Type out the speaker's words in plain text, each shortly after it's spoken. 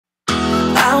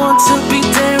to be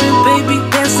daring, baby,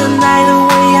 dance the night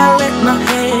away. I let my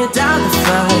hair down if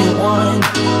I want.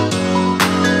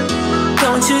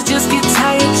 Don't you just get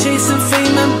tired chasing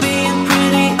fame and being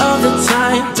pretty all the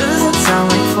time? Doesn't sound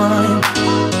like fun.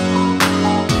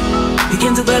 You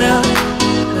can do better.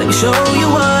 Let me show you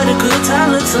what a good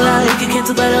time looks like. You can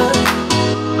do better.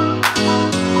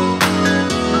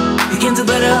 You can do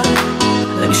better.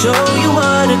 Let me show you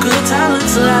what a good time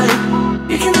looks like.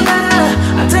 You can do better.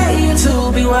 I dare you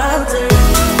to be wilder.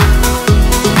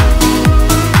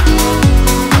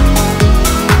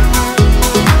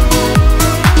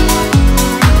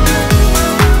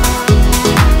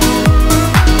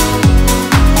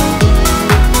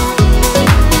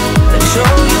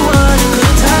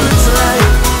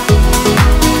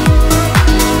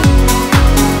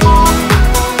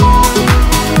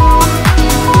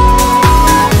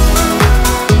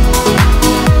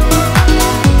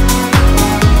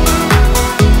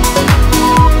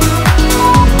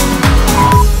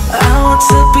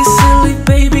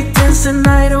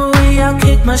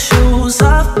 My shoes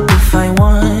off if I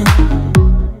want.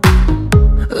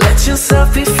 Let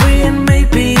yourself be free and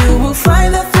maybe you will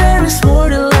find that there is more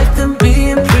to life than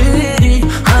being pretty.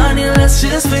 Honey, let's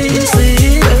just face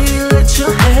it. Baby, let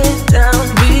your head down,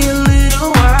 be a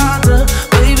little wilder.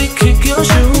 Baby, kick your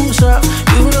shoes off,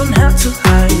 you don't have to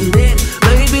hide it.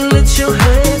 Baby, let your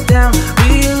head down,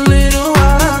 be a little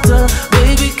wilder.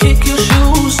 Baby, kick your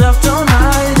shoes off, don't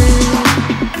hide it.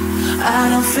 I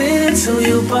don't fit into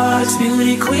your box,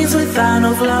 beauty queens without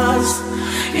no flaws.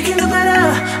 You can do better,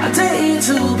 I dare you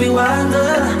to be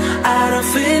wilder. I don't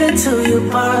fit into your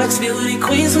box, beauty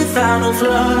queens without no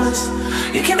flaws.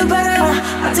 You can do better,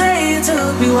 I dare you to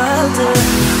be wilder.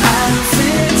 I don't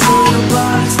fit into your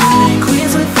box, beauty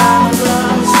queens without no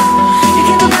flaws. You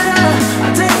can do better, I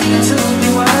dare you to be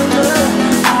wilder.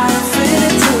 I don't fit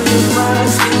into your box,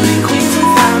 beauty queens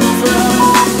without no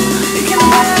flaws. You can do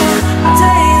better, I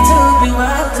dare you to be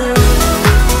wilder.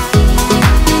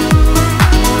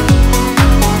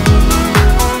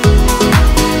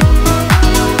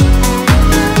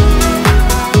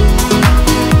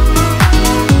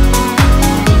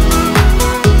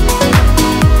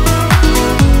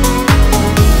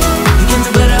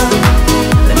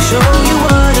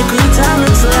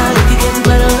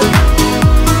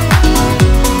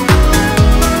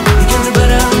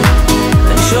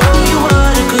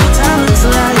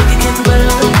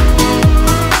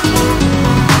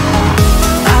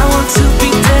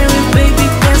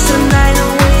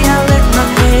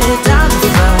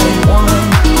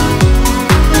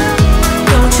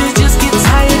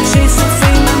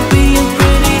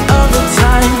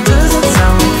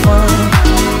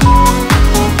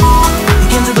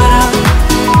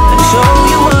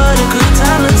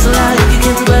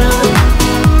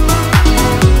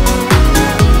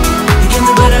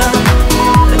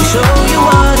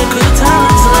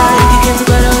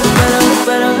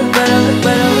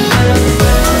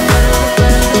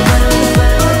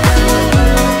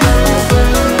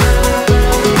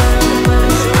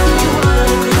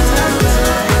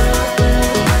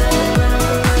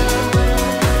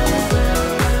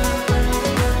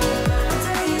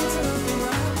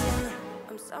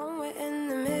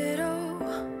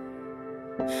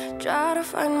 Try to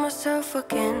find myself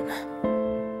again,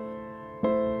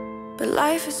 but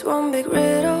life is one big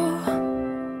riddle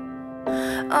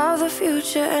of the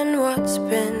future and what's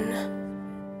been.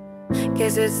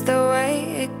 Guess it's the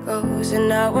way it goes,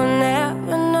 and I will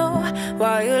never know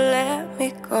why you let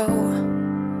me go.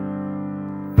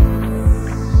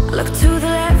 Look to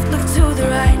the left, look to the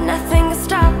right, nothing can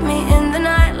stop me in the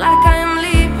night, like I am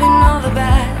leaving all the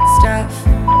bad stuff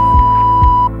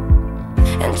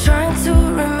and trying to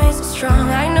remain so strong.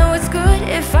 I know it's good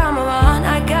if I'm alone.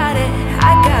 I got it,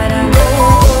 I gotta go,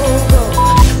 go, go,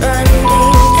 running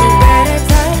to better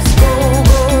times. Go,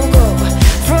 go, go,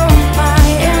 from my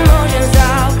emotions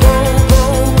I'll go, go,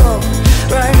 go,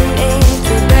 running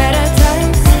to better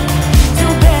times, to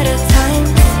better times,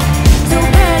 to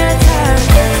better times,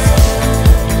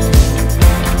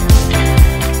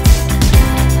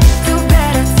 to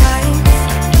better times,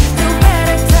 to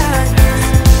better times.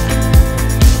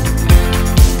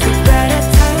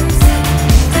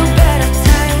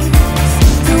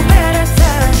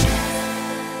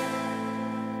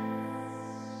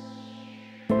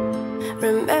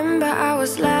 Remember I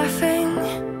was laughing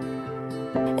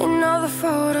in all the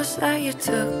photos that you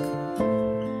took,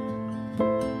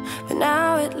 but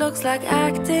now it looks like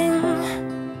acting,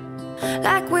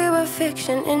 like we were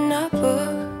fiction in a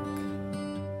book.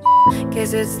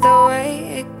 Guess it's the way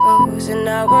it goes, and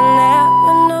I will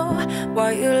never know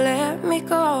why you let me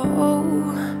go.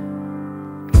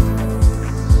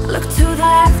 Look to the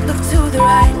left, look the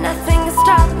right. Nothing can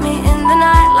stop me in the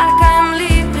night, like I am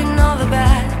leaving all the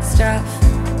bad stuff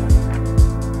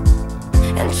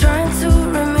and trying to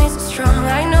remain so strong.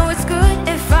 I know it's good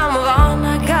if I move on.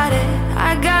 I got it,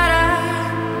 I gotta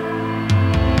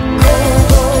go,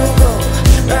 go, go,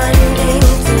 running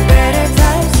to better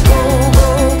times. Go, go,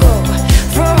 go,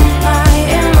 from my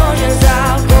emotions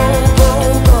I'll go, go,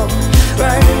 go,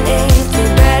 running to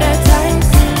better times,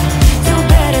 to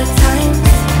better times,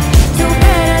 to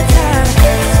better times,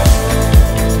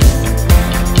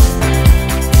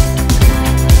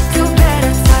 to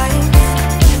better times,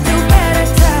 to better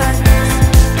times.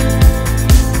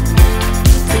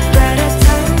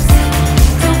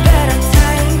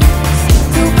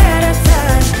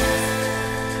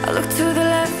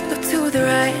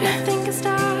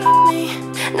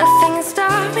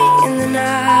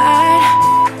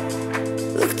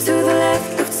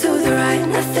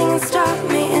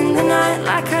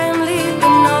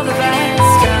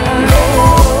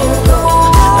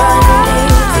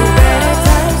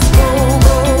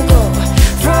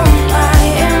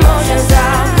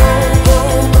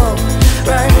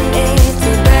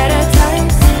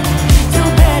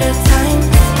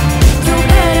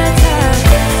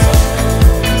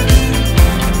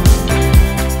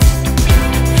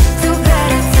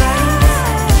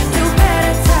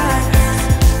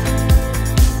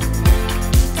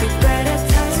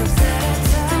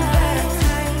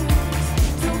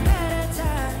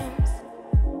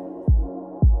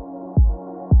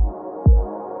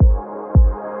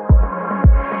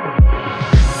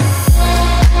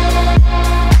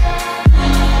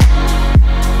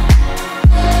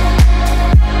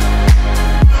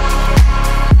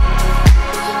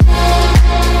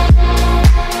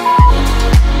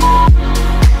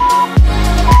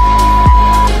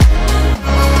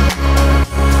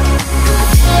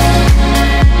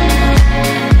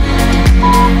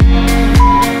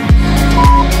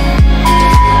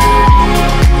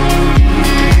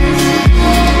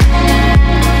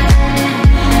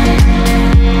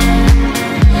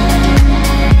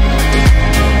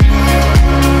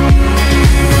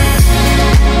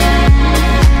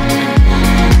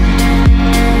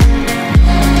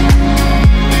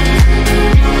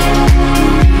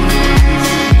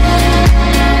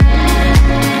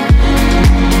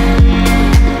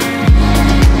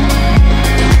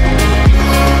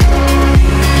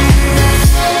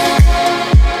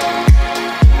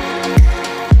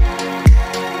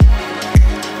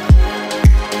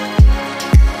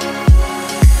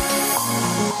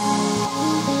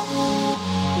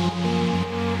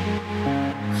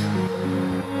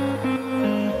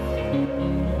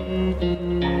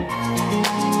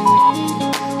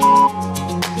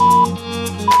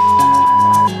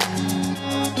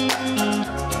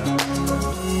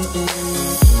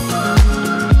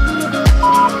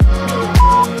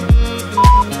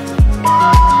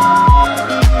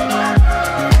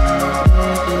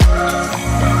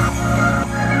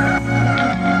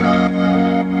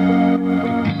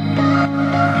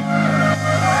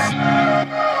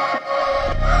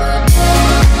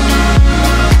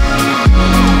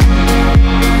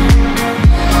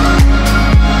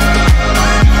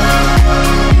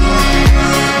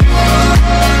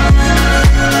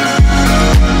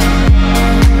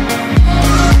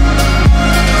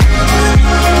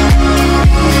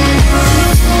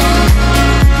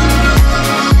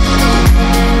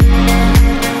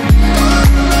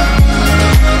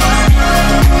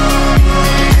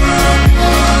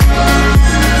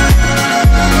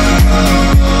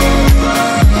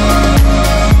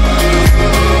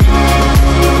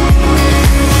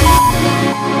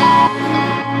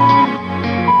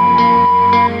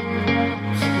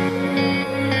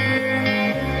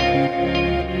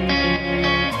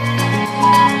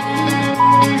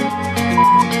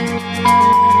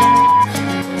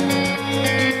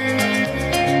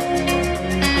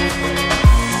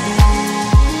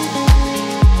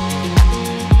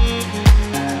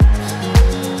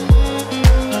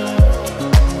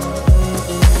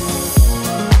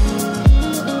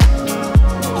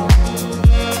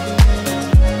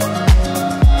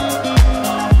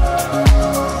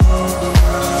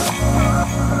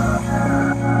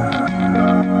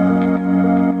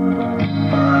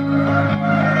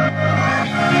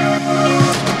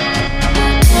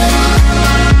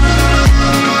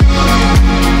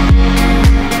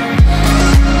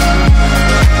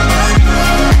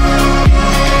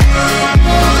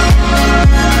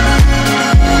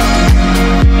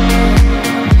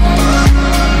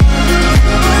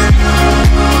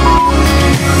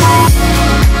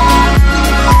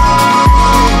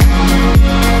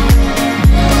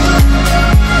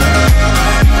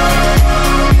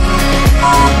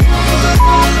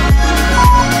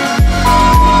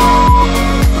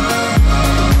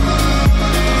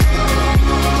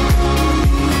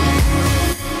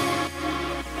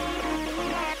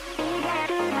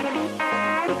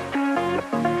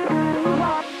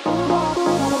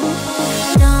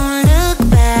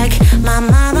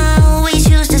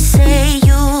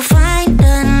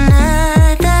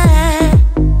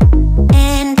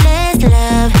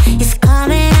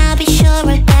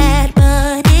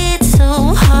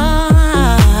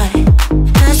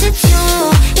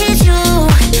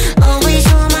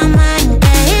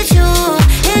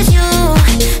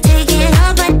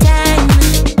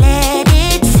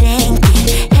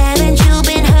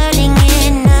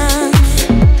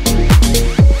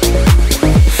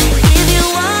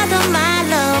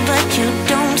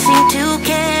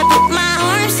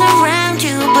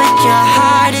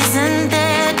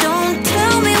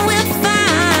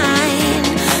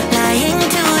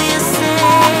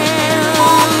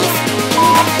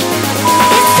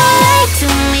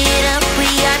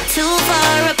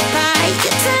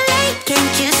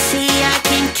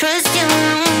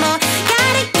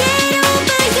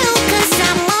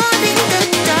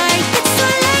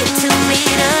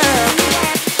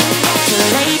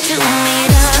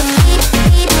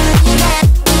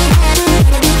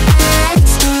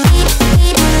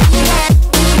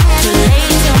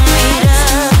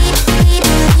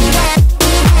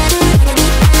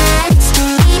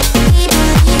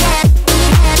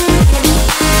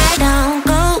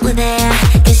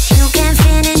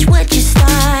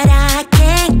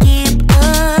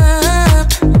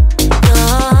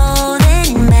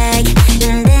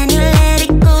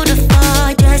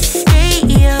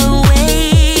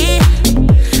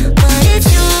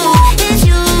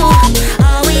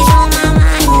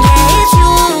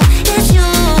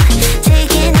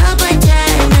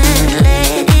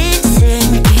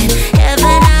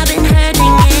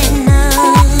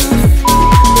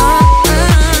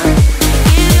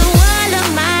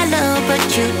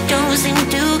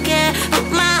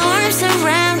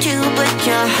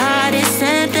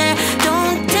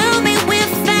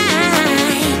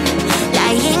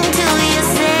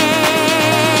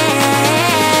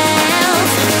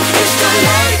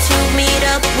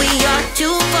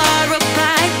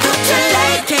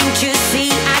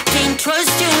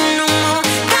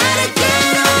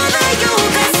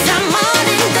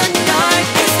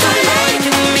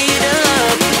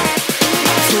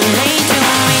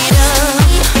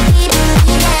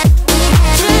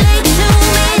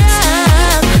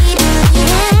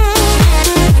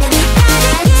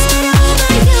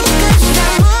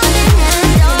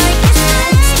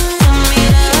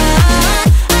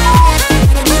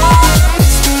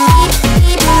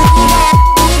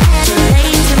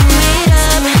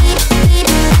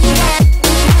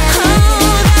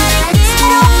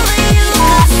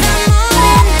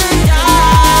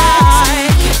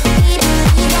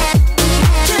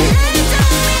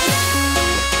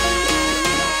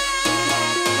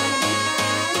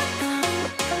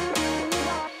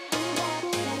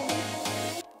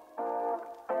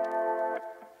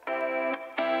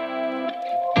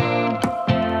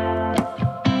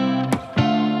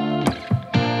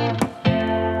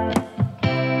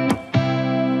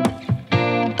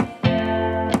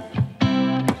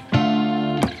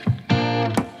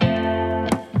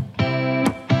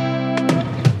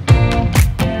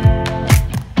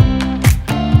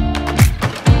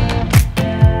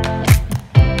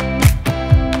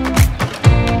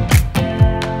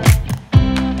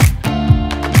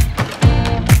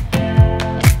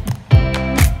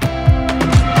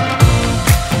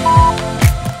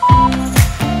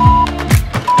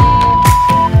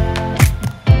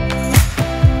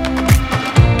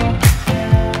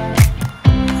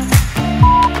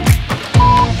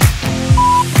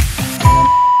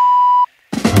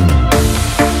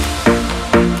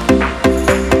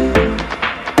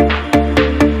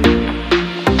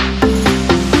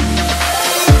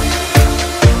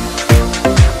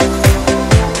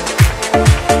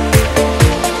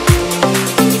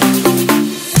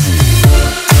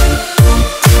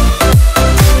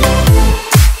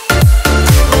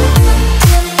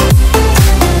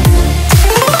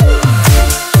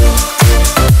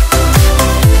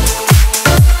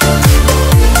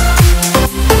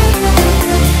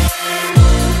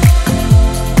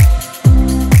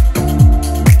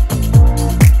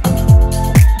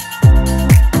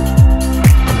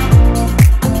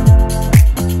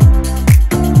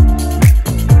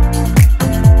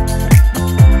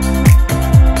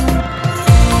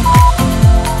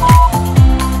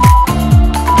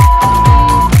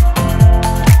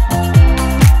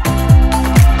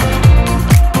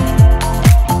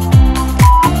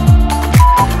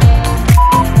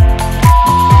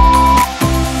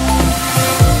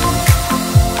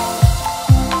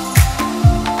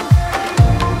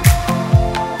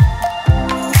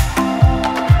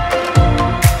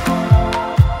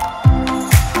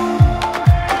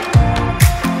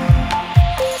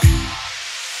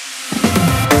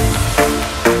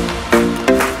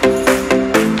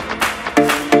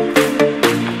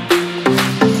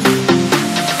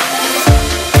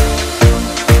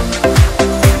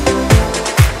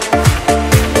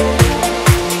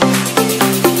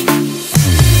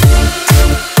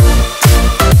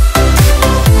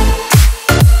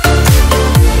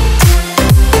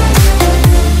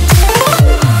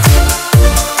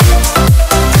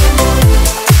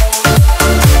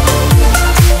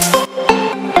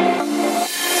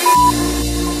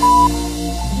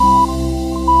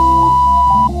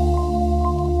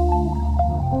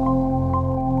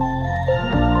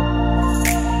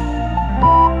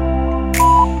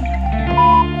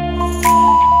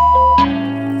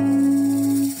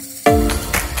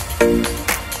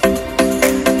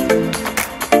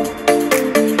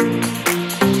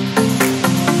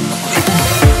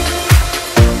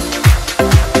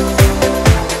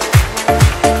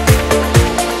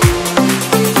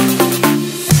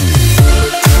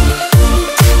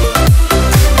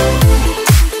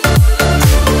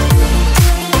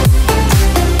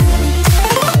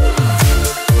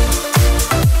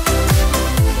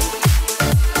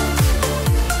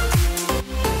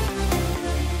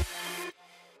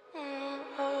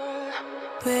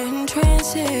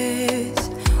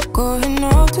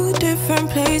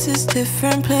 places,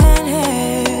 different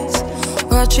planets.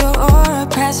 Watch your aura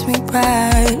pass me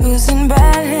by, losing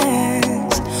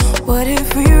balance. What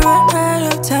if we run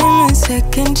out of time and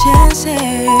second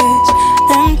chances?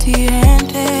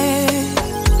 Empty-handed.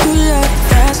 You like the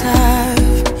fast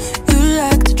life, you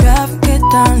like to drive and get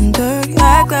down and dirty,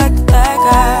 act like the bad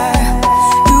guy.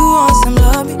 You want some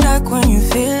love, be like when you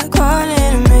feel like calling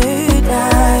at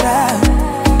midnight.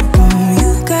 You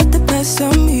got the best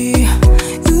of me,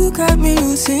 you got me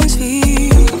losing sleep.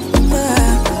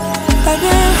 I've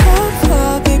been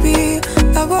hopeful, baby,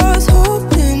 I was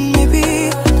hoping maybe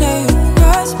that you'd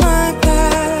cross my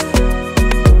path.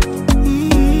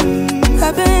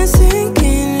 I've been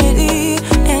sinking lately,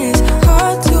 and it's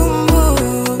hard to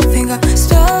move. Think I'm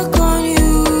stuck on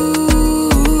you.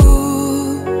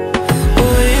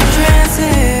 We're in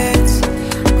transits,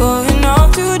 going off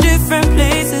to different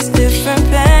places, different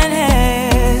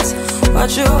planets.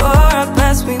 Watch your aura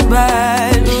pass me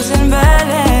by, losing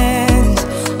balance.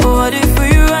 What if we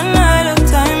run out of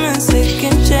time and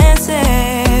second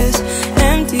chances?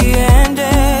 Empty-handed.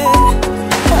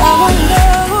 I wonder,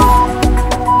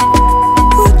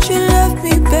 would you love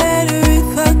me better if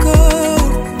I go?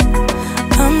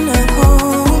 I'm not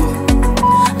home.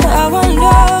 I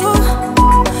wonder,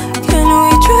 can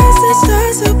we trust the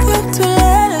stars above to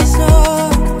let us know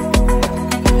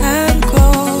how to go?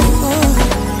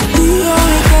 We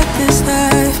only got this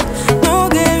life, no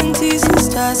guarantees the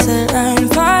stars align.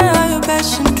 Follow your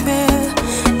passion trail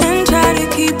and try to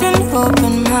keep an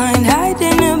open mind.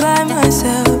 Hiding it by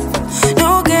myself, no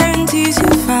guarantees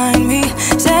you'll find me.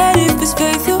 Said if it's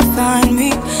faith you'll find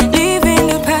me, leaving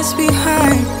the past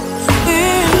behind.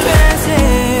 We're in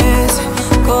transits,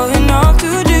 going off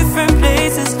to different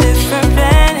places, different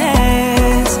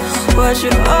planets. Watch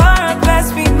your aura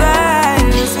pass me by,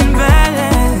 losing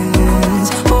balance.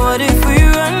 What if we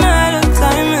run out of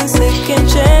time and second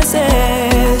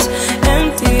chances?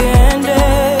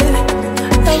 Empty-handed.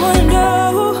 I wonder,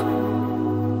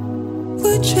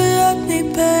 would you love me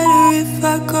better if I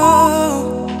go?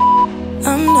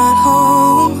 I'm not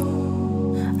home.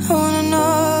 I wanna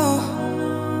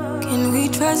know, can we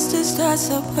trust the stars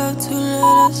above to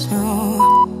let us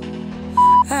know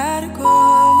how to go?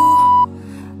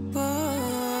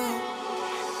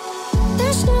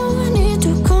 There's no need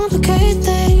to complicate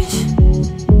things.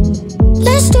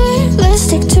 Let's do it, let's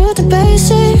stick to the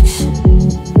basics.